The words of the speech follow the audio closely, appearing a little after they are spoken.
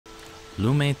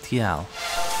Lume Tial.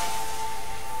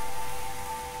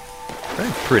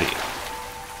 Very pretty.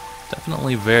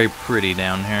 Definitely very pretty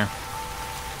down here.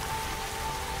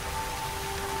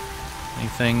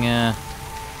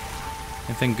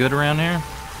 Anything good around here?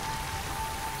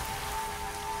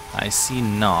 I see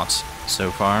not so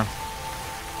far.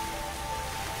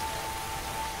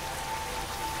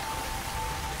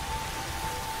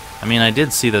 I mean, I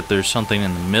did see that there's something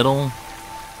in the middle,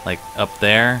 like up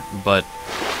there, but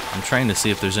I'm trying to see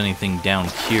if there's anything down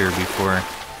here before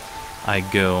I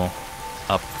go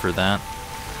up for that.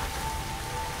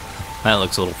 That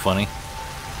looks a little funny.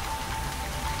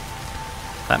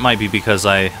 That might be because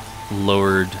I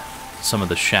lowered some of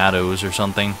the shadows or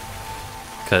something,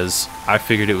 because I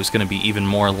figured it was going to be even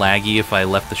more laggy if I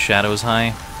left the shadows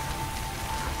high.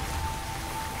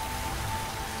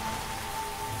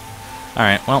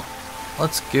 Alright, well,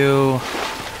 let's go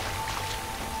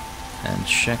and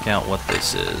check out what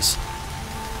this is.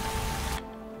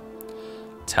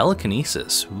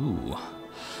 Telekinesis. Ooh.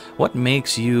 What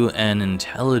makes you an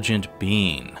intelligent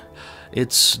being?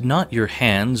 It's not your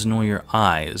hands nor your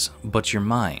eyes, but your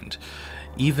mind.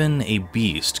 Even a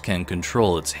beast can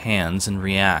control its hands and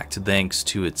react thanks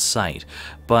to its sight,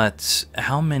 but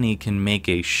how many can make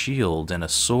a shield and a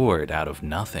sword out of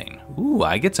nothing? Ooh,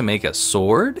 I get to make a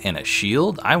sword and a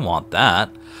shield? I want that.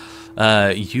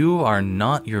 You are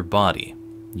not your body.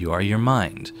 You are your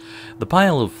mind. The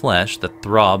pile of flesh that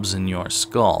throbs in your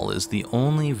skull is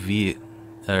only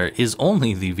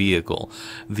the vehicle.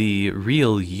 The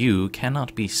real you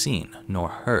cannot be seen nor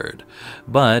heard,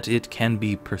 but it can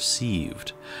be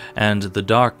perceived, and the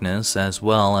darkness as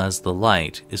well as the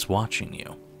light is watching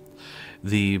you.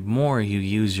 The more you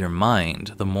use your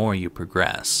mind, the more you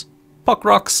progress. Puck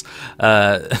rocks!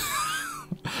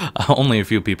 Only a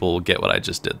few people will get what I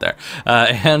just did there.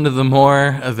 And the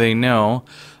more they know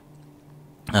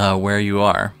where you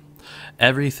are.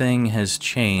 Everything has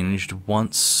changed.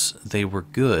 Once they were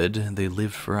good, they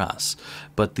lived for us.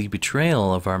 But the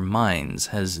betrayal of our minds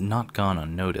has not gone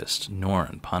unnoticed, nor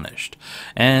unpunished.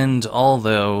 And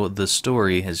although the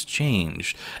story has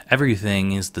changed,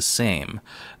 everything is the same.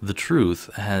 The truth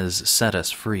has set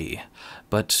us free.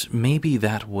 But maybe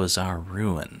that was our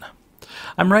ruin.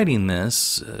 I'm writing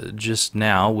this just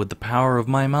now with the power of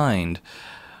my mind.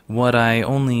 What I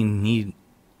only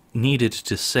needed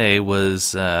to say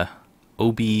was, I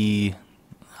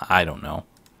don't know.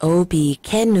 Obi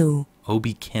Kenu.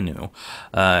 Obi Kenu.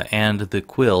 And the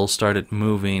quill started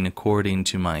moving according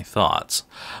to my thoughts.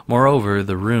 Moreover,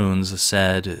 the runes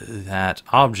said that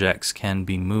objects can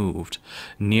be moved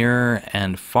nearer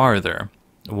and farther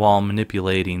while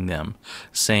manipulating them,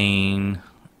 saying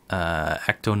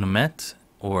Ectonamet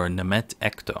or Namet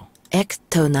Ecto.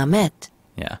 Ectonamet.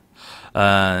 Yeah.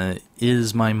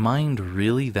 Is my mind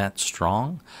really that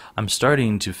strong? I'm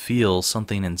starting to feel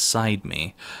something inside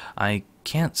me. I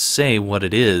can't say what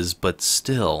it is, but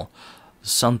still,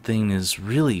 something is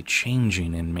really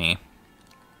changing in me.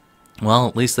 Well,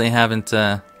 at least they haven't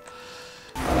said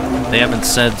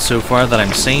so far that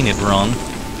I'm saying it wrong.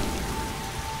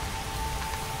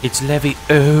 It's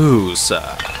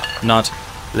Leviosa, not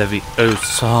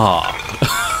Leviosa.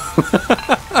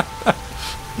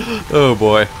 Oh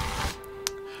boy.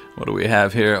 What do we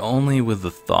have here? Only with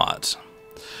the thought.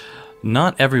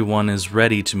 Not everyone is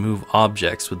ready to move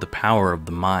objects with the power of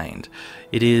the mind.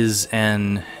 It is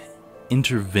an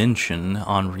intervention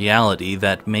on reality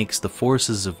that makes the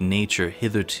forces of nature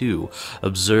hitherto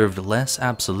observed less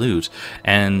absolute,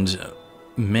 and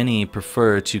many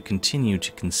prefer to continue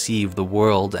to conceive the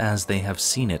world as they have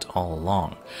seen it all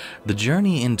along. The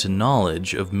journey into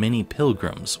knowledge of many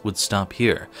pilgrims would stop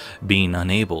here, being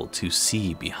unable to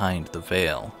see behind the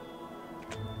veil.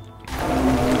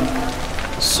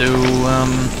 So,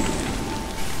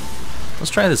 let's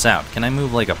try this out. Can I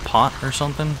move like a pot or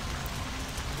something?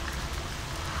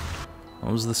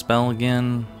 What was the spell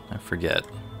again? I forget.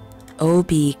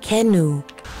 Obi Kenu.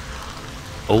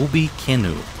 Obi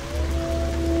Kenu.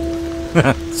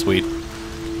 Sweet.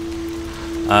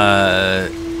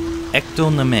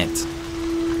 Ectonamet.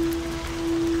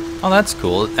 Oh, that's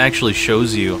cool. It actually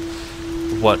shows you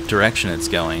what direction it's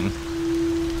going.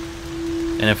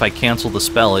 And if I cancel the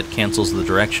spell, it cancels the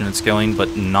direction it's going,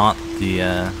 but not the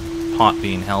pot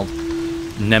being held.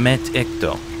 Namet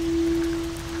Ecto.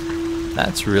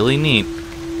 That's really neat.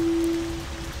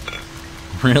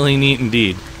 Really neat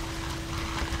indeed.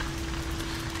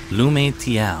 Lume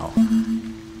Tial.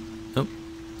 Oh,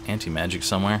 anti-magic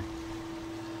somewhere.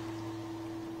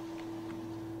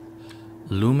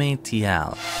 Lume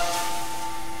Tial.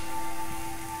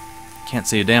 Can't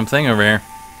see a damn thing over here.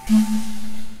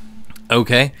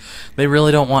 Okay, they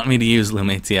really don't want me to use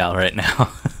Lumetial right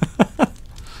now.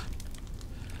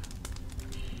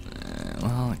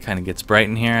 Well, it kind of gets bright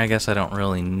in here. I guess I don't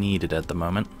really need it at the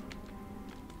moment.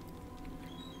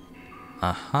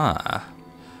 Aha.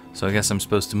 So I guess I'm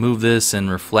supposed to move this and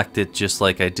reflect it just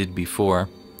like I did before.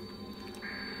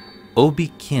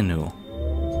 Obikenu.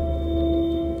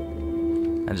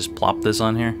 I just plop this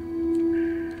on here.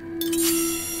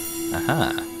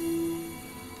 Aha.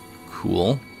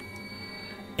 Cool.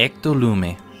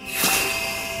 Ectolume.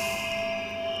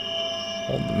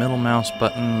 Hold the middle mouse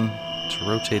button to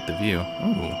rotate the view.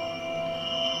 Ooh.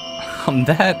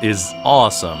 That is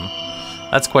awesome.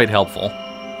 That's quite helpful.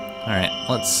 Alright,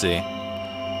 let's see.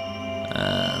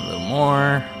 A little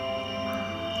more.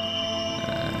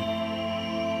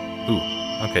 Ooh.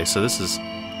 Okay, so this is...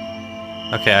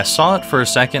 Okay, I saw it for a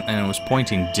second and it was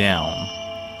pointing down.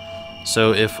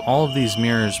 So if all of these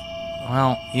mirrors...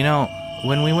 Well, you know,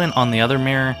 when we went on the other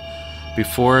mirror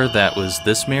before that was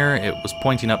this mirror, it was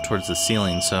pointing up towards the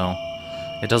ceiling, so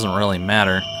it doesn't really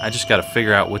matter. I just gotta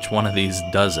figure out which one of these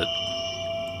does it.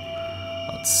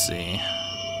 Let's see.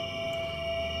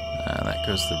 That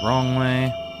goes the wrong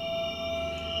way.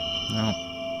 No.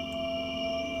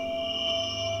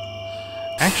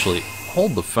 Actually,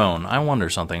 hold the phone. I wonder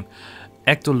something.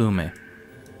 Ectolume.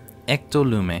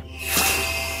 Ectolume.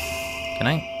 Can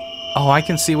I? Oh, I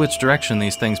can see which direction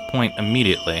these things point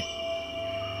immediately.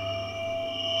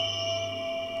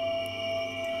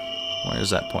 Where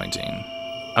is that pointing?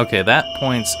 Okay, that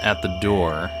points at the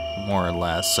door, more or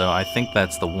less, so I think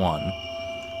that's the one.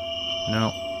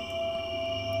 No.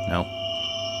 No.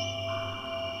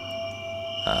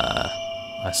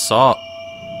 I saw...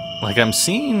 Like, I'm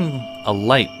seeing a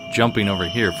light jumping over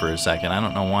here for a second. I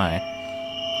don't know why.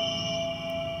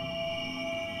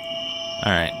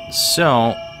 Alright,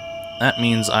 so... That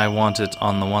means I want it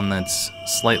on the one that's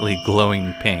slightly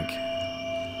glowing pink.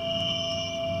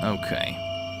 Okay.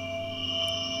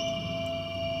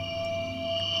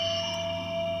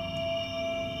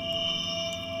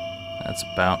 That's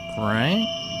about right.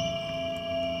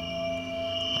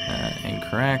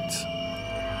 Incorrect.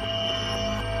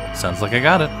 Sounds like I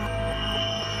got it.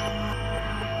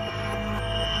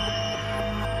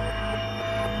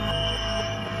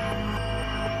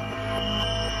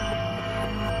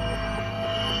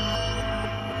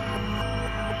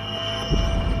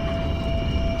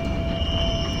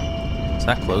 Is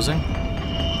that closing?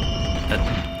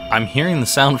 I'm hearing the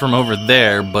sound from over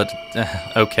there, but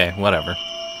okay, whatever.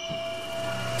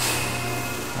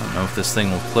 I don't know if this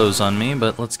thing will close on me,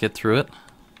 but let's get through it.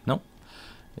 Nope.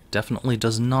 It definitely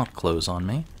does not close on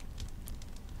me.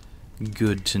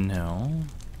 Good to know.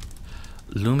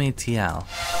 Lumetial.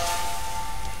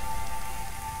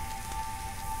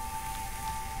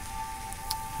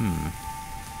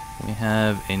 We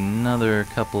have another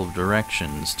couple of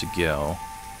directions to go.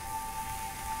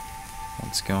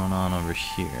 What's going on over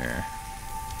here?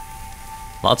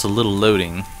 Lots of little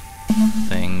loading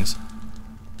things.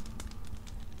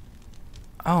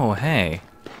 Oh, hey.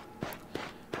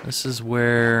 This is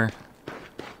where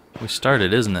we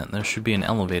started, isn't it? There should be an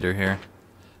elevator here.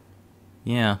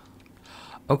 Yeah.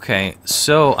 Okay,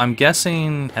 so I'm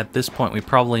guessing at this point we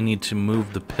probably need to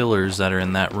move the pillars that are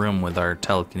in that room with our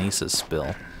telekinesis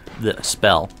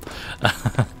spell.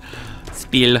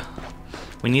 Spiel.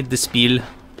 We need the spiel.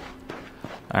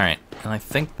 Alright, and I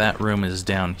think that room is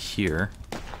down here.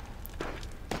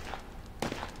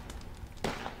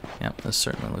 Yep, this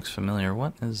certainly looks familiar.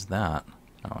 What is that?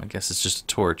 Oh, I guess it's just a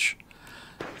torch.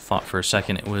 Thought for a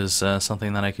second it was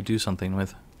something that I could do something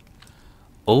with.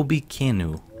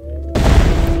 Obikenu.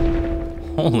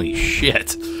 Holy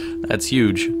shit. That's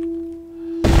huge.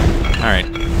 Alright.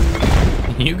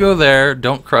 You go there.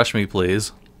 Don't crush me,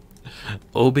 please.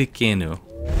 Obikenu.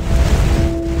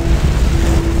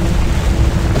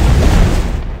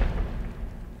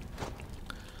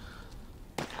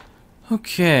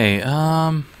 Okay,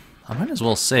 I might as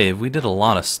well save. We did a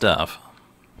lot of stuff.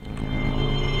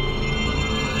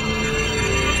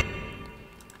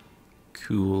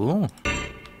 Cool.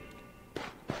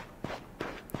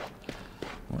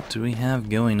 What do we have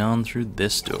going on through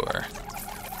this door?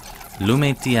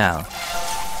 Lumetial.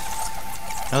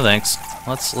 No thanks.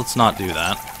 Let's not do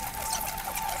that.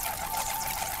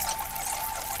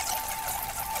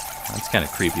 That's kind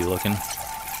of creepy looking.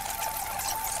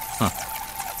 Huh.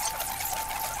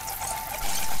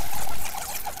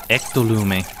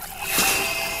 Ectolume.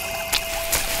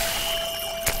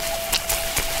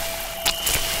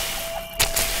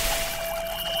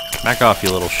 Back off,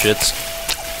 you little shits.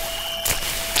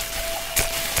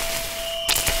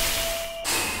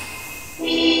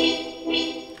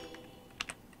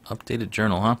 Updated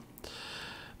journal, huh?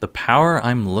 The power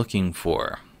I'm looking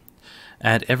for.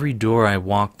 At every door I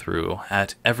walk through,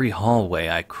 at every hallway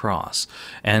I cross,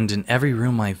 and in every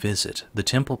room I visit, the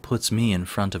temple puts me in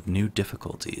front of new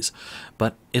difficulties.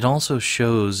 But it also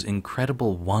shows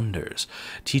incredible wonders,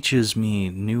 teaches me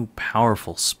new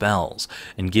powerful spells,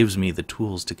 and gives me the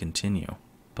tools to continue.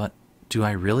 But do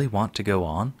I really want to go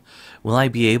on? Will I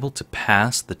be able to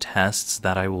pass the tests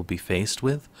that I will be faced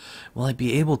with? Will I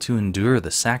be able to endure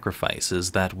the sacrifices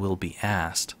that will be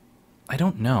asked? I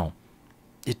don't know.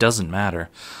 It doesn't matter.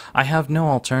 I have no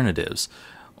alternatives.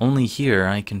 Only here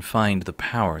I can find the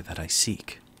power that I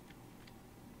seek.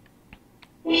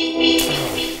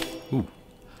 Ooh.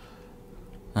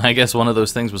 I guess one of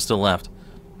those things was still left.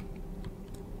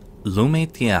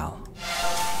 Lumetial.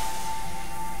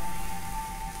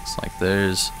 Looks like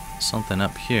there's something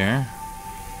up here.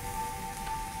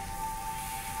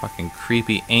 Fucking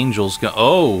creepy angels go.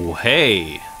 Oh,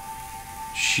 hey.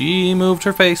 She moved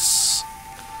her face.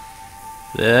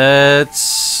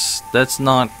 That's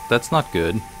not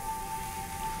good.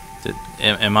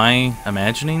 Am I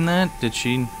imagining that? Did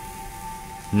she?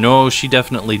 No, she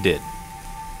definitely did.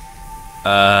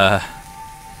 Yeah.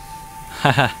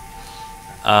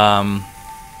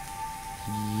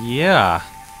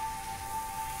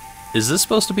 Is this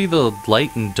supposed to be the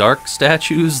light and dark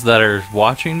statues that are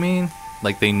watching me?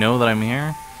 Like they know that I'm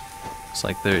here? It's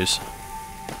like there's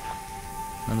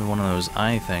another one of those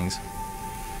eye things.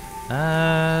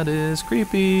 That is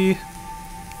creepy.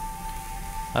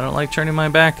 I don't like turning my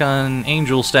back on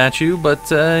angel statue,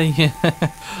 but yeah.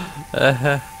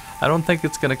 I don't think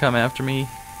it's gonna come after me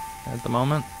at the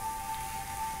moment.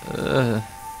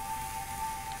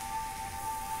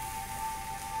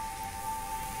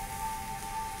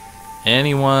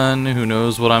 Anyone who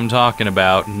knows what I'm talking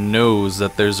about knows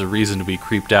that there's a reason to be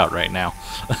creeped out right now.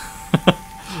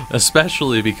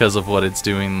 Especially because of what it's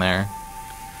doing there.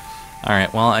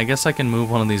 Alright, well, I guess I can move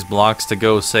one of these blocks to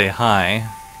go say hi.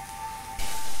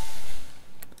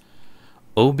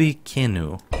 Obi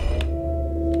Kenu.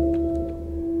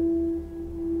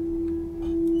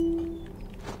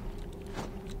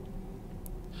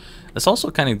 This also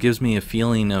kind of gives me a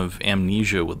feeling of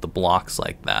amnesia with the blocks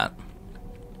like that.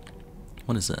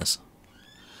 What is this?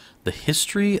 The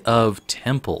history of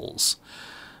temples.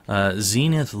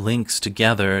 Zenith links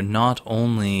together not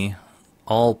only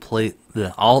all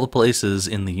the places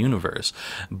in the universe,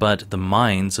 but the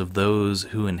minds of those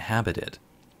who inhabit it.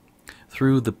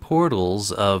 Through the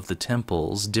portals of the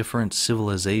temples, different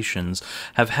civilizations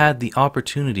have had the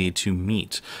opportunity to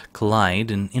meet,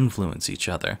 collide, and influence each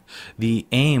other. The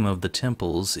aim of the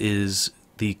temples is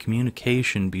the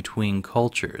communication between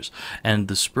cultures and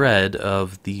the spread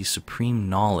of the supreme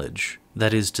knowledge,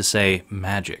 that is to say,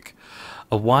 magic.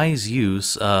 A wise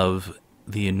use of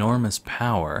the enormous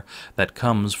power that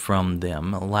comes from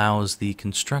them allows the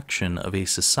construction of a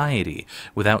society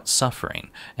without suffering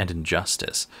and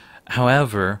injustice.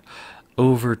 However,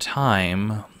 over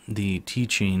time, the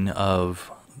teaching of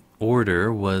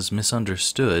order was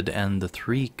misunderstood and the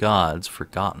three gods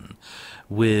forgotten.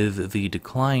 With the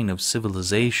decline of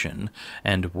civilization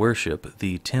and worship,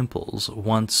 the temples,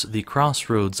 once the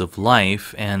crossroads of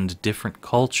life and different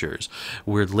cultures,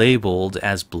 were labeled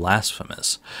as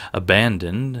blasphemous,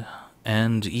 abandoned,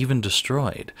 and even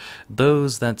destroyed.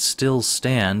 Those that still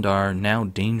stand are now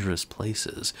dangerous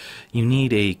places. You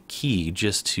need a key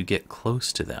just to get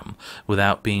close to them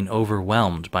without being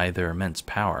overwhelmed by their immense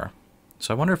power.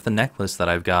 So I wonder if the necklace that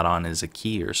I've got on is a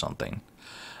key or something.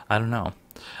 I don't know.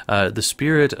 The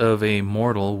spirit of a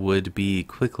mortal would be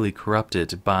quickly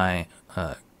corrupted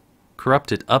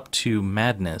up to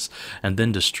madness and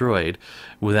then destroyed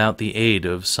without the aid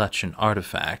of such an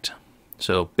artifact.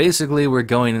 So basically we're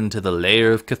going into the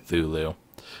lair of Cthulhu.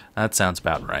 That sounds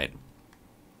about right.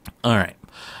 Alright.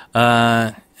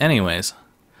 Anyways.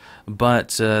 But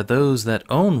those that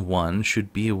own one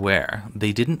should be aware.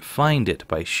 They didn't find it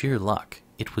by sheer luck.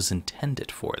 It was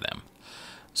intended for them.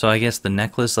 So I guess the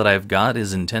necklace that I've got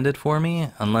is intended for me,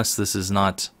 unless this is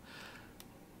not...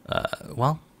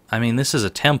 well, I mean, this is a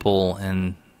temple,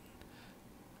 and...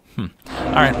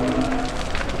 Alright.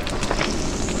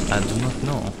 I do not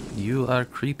know. You are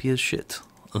creepy as shit.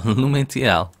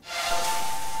 Lumetial.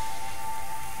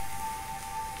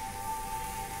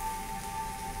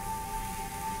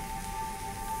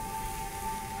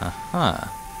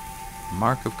 Aha.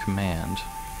 Mark of command.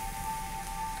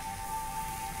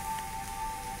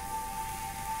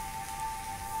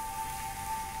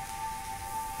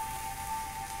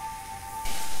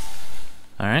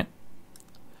 Alright.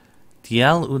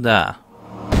 Tial Uda.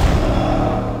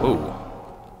 Whoa.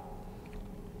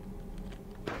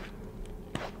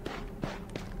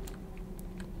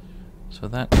 So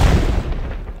with that?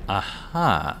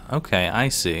 Aha. Okay, I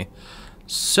see.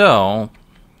 So,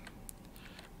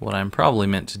 what I'm probably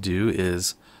meant to do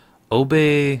is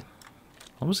obey...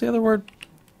 What was the other word?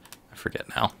 I forget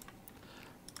now.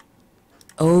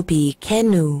 Obi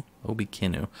Kenu. Obi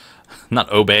Kinu.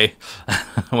 Not obey.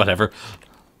 Whatever.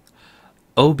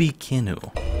 Obi Kinu.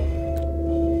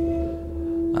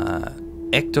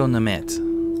 Ekto Namet.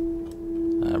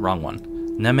 Wrong one.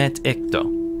 Namet Ekto.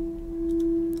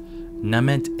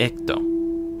 Namet Ekto.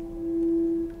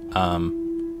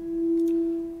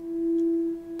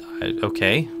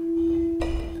 Okay.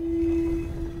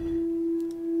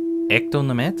 Ekto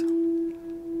Namet?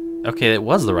 Okay, it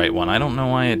was the right one. I don't know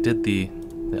why it did the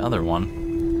other one.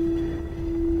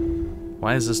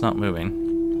 Why is this not moving?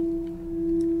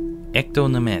 Ekto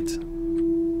Namet.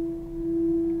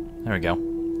 There we go.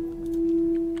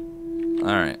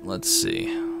 Alright, let's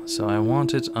see. So I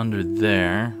want it under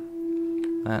there.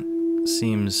 That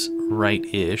seems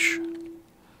right-ish.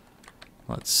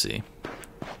 Let's see.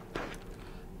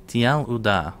 Tial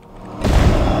Uda.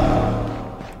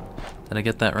 Did I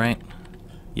get that right?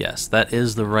 Yes, that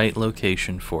is the right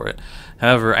location for it.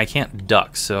 However, I can't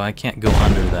duck, so I can't go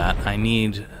under that. I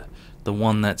need the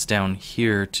one that's down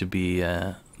here to be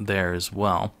there as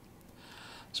well.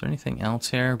 Is there anything else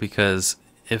here? Because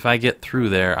if I get through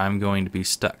there, I'm going to be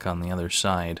stuck on the other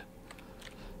side.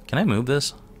 Can I move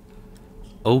this?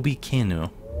 Obi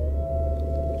Kenu.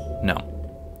 No.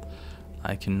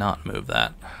 I cannot move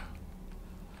that.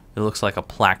 It looks like a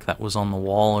plaque that was on the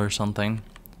wall or something.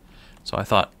 So I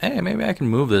thought, hey, maybe I can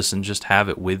move this and just have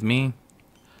it with me.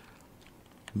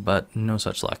 But no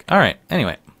such luck. Alright,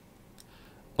 anyway.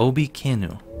 Obi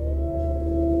Kenu.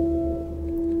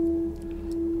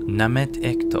 Namet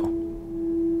Ekto.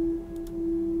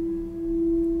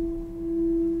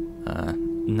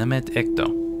 Namet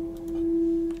Ekto.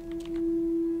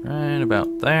 Right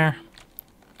about there.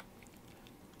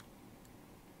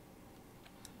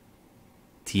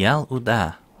 Tial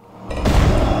Uda.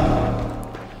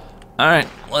 Alright,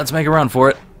 let's make a run for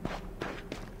it.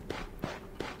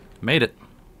 Made it.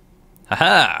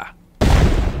 Haha!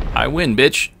 I win,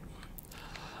 bitch.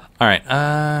 Alright,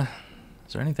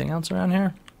 is there anything else around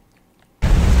here?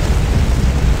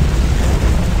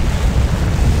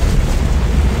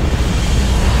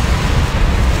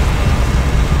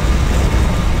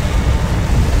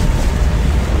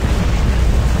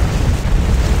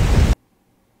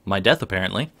 My death,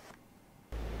 apparently.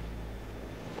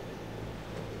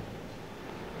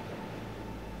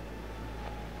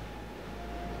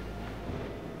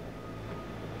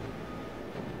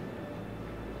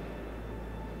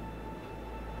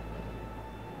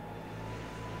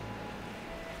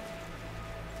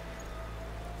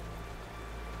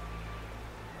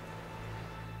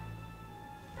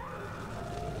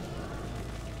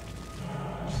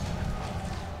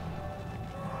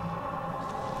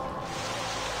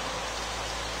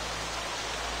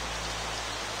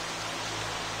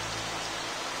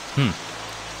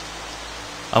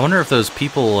 I wonder if those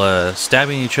people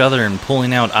stabbing each other and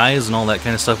pulling out eyes and all that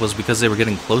kind of stuff was because they were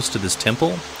getting close to this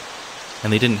temple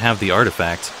and they didn't have the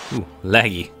artifact. Ooh,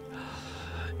 laggy.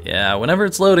 Yeah, whenever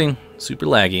it's loading, super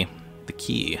laggy. The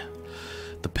key.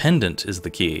 The pendant is the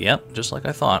key. Yep, just like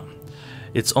I thought.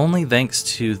 It's only thanks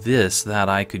to this that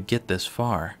I could get this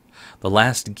far. The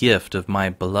last gift of my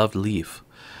beloved Leaf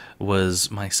was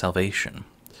my salvation,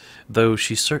 though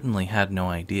she certainly had no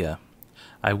idea.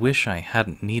 I wish I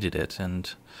hadn't needed it,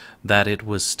 and that it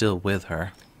was still with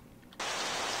her.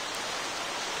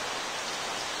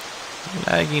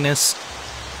 Lagginess.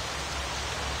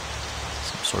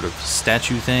 Some sort of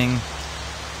statue thing.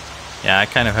 Yeah, I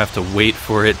kind of have to wait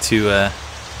for it to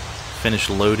finish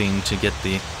loading to get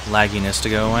the lagginess to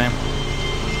go away.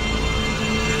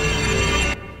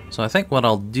 So I think what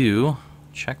I'll do...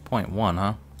 Checkpoint 1,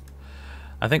 huh?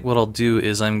 I think what I'll do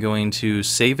is I'm going to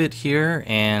save it here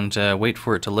and wait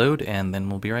for it to load, and then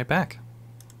we'll be right back.